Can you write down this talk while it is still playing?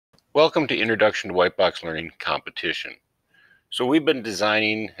Welcome to Introduction to Whitebox Learning Competition. So we've been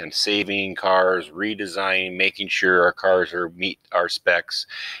designing and saving cars, redesigning, making sure our cars meet our specs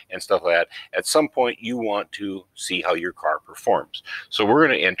and stuff like that. At some point you want to see how your car performs. So we're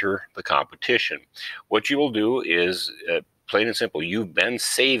going to enter the competition. What you will do is, plain and simple, you've been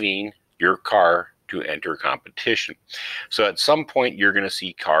saving your car to enter competition. So at some point you're going to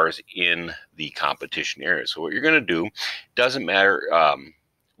see cars in the competition area. So what you're going to do, doesn't matter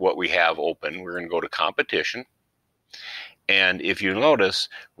what we have open, we're going to go to competition. And if you notice,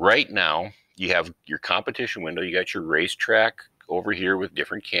 right now, you have your competition window, you got your racetrack over here with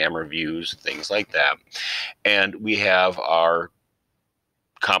different camera views, things like that. And we have our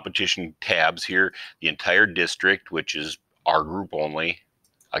competition tabs here, the entire district, which is our group only.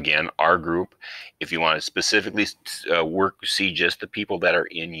 Again, our group. If you want to specifically see just the people that are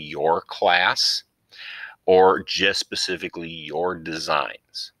in your class or just specifically your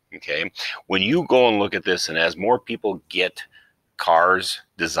designs. Okay, when you go and look at this, and as more people get cars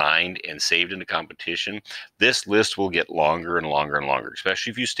designed and saved into competition, this list will get longer and longer and longer,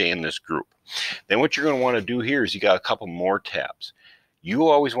 especially if you stay in this group. Then what you're going to want to do here is you got a couple more tabs. You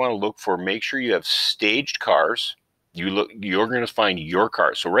always want to look for, make sure you have staged cars. You're going to find your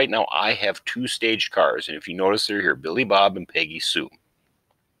cars. So right now I have two staged cars, and if you notice, they're here, Billy Bob and Peggy Sue.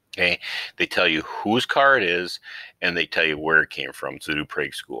 Okay, they tell you whose car it is, and they tell you where it came from. It's the New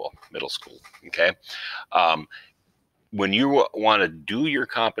Prague School, middle school. Okay, when you want to do your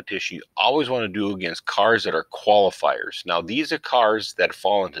competition, you always want to do against cars that are qualifiers. Now, these are cars that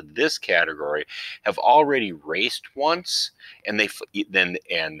fall into this category, have already raced once, and they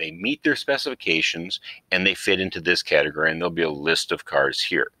meet their specifications, and they fit into this category. And there'll be a list of cars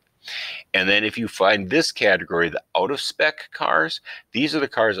here. And then if you find this category, the out-of-spec cars, these are the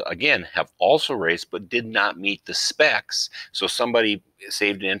cars, again, have also raced but did not meet the specs. So somebody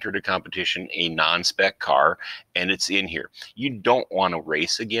saved and entered a competition, a non-spec car, and it's in here. You don't want to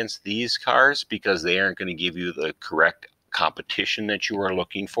race against these cars because they aren't going to give you the correct competition that you are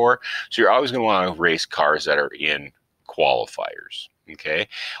looking for. So you're always going to want to race cars that are in qualifiers. Okay,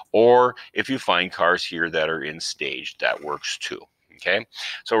 or if you find cars here that are in staged, that works too. Okay,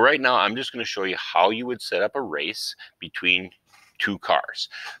 so right now I'm just going to show you how you would set up a race between two cars.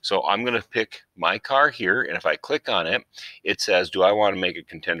 So I'm going to pick my car here, and if I click on it, it says, do I want to make a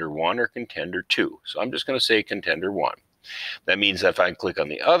contender 1 or contender 2? So I'm just going to say contender 1. That means if I click on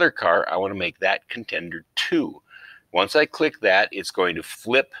the other car, I want to make that contender 2. Once I click that, it's going to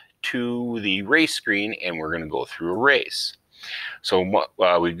flip to the race screen, and we're going to go through a race. So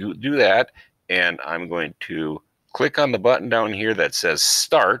we do that, and I'm going to click on the button down here that says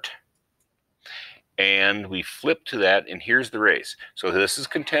start, and we flip to that, and here's the race. So this is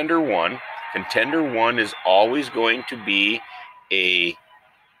contender 1. Contender 1 is always going to be a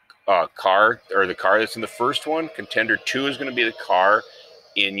car, or the car that's in the first one. Contender 2 is going to be the car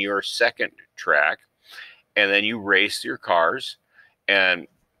in your second track, and then you race your cars. And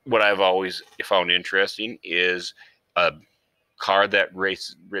what I've always found interesting is a car that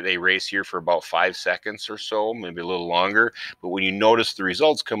they race here for about 5 seconds or so, maybe a little longer, but when you notice the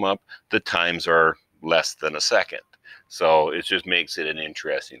results come up, the times are less than a second. So it just makes it an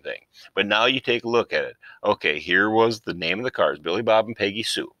interesting thing. But now you take a look at it. Okay, here was the name of the cars, Billy Bob and Peggy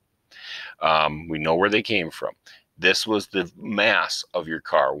Sue. We know where they came from. This was the mass of your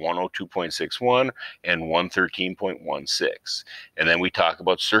car, 102.61 and 113.16. And then we talk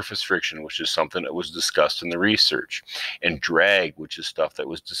about surface friction, which is something that was discussed in the research, and drag, which is stuff that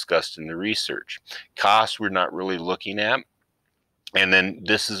was discussed in the research. Cost, we're not really looking at. And then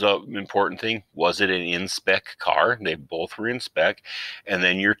this is an important thing. Was it an in-spec car? They both were in spec. And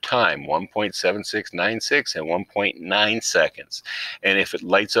then your time, 1.7696 and 1.9 seconds. And if it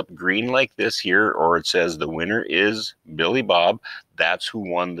lights up green like this here, or it says the winner is Billy Bob, that's who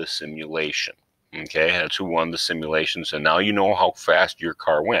won the simulation. Okay, that's who won the simulation. So now you know how fast your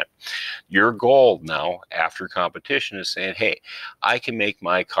car went. Your goal now after competition is saying, hey, I can make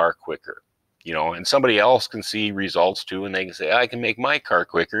my car quicker. You know, and somebody else can see results too, and they can say, I can make my car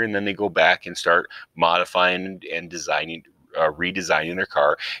quicker, and then they go back and start modifying and designing, redesigning their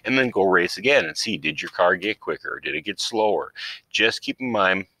car, and then go race again and see, did your car get quicker, or did it get slower? Just keep in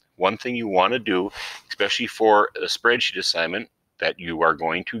mind, one thing you want to do, especially for a spreadsheet assignment that you are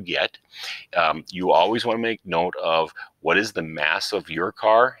going to get, you always want to make note of what is the mass of your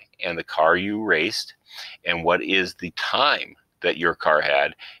car and the car you raced, and what is the time that your car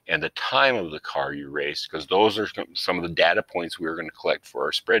had and the time of the car you raced, because those are some of the data points we're going to collect for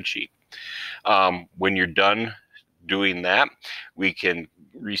our spreadsheet. When you're done doing that, we can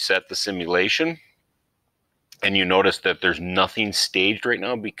reset the simulation, And you notice that there's nothing staged right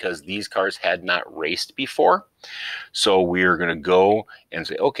now because these cars had not raced before. So we're going to go and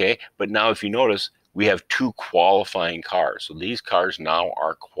say, okay, but now if you notice, we have 2 qualifying cars. So these cars now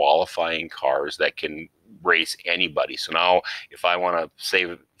are qualifying cars that can race anybody. So now if I want to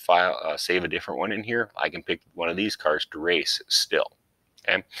save a different one in here, I can pick one of these cars to race still.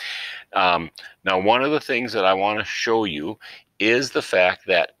 Okay. Now, one of the things that I want to show you is the fact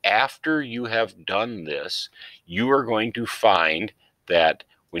that after you have done this, you are going to find that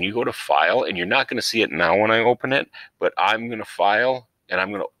when you go to File, and you're not going to see it now when I open it, but I'm going to File, and I'm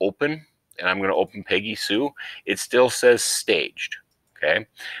going to open, and I'm going to open Peggy Sue, it still says Staged. Okay?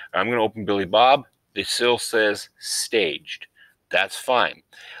 I'm going to open Billy Bob, it still says Staged. That's fine.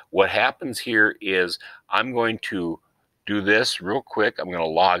 What happens here is I'm going to do this real quick. I'm going to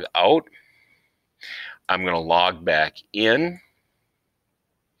log out. I'm going to log back in.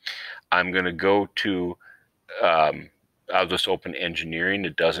 I'm going to go to, I'll just open engineering.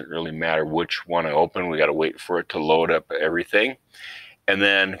 It doesn't really matter which one I open. We got to wait for it to load up everything. And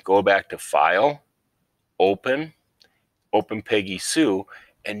then go back to File, Open Peggy Sue.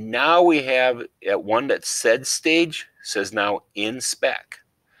 And now we have one that said Stage, says now in spec.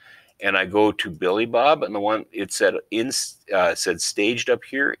 And I go to Billy Bob, and the one it said said staged up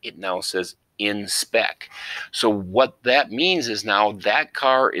here, it now says in spec. So what that means is now that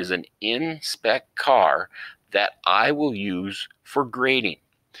car is an in spec car that I will use for grading.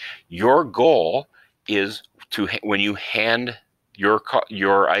 Your goal is to, when you hand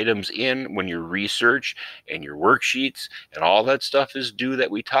your items in, when your research and your worksheets and all that stuff is due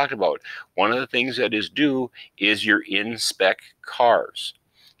that we talked about, one of the things that is due is your in spec cars.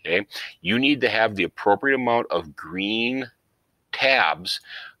 Okay, you need to have the appropriate amount of green tabs.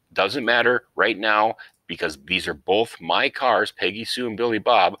 Doesn't matter right now because these are both my cars, Peggy Sue and Billy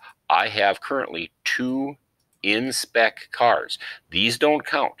Bob. I have currently 2 in spec cars. These don't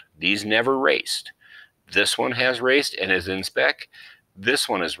count. These never raced. This one has raced and is in spec. This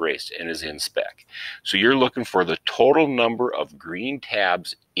one is raced and is in spec. So you're looking for the total number of green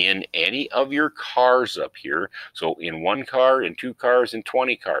tabs in any of your cars up here. So in 1 car, in 2 cars, in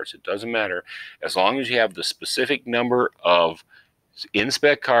 20 cars, it doesn't matter. As long as you have the specific number of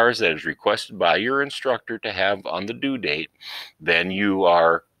in-spec cars that is requested by your instructor to have on the due date, then you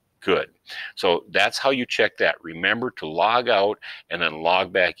are good. So that's how you check that. Remember to log out and then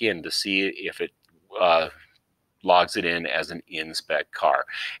log back in to see if it logs it in as an in-spec car.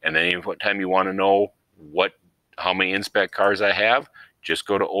 And then any time you want to know how many in-spec cars I have, just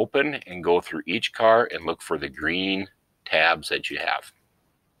go to Open and go through each car and look for the green tabs that you have.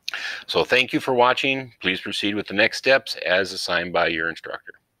 So thank you for watching. Please proceed with the next steps as assigned by your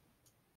instructor.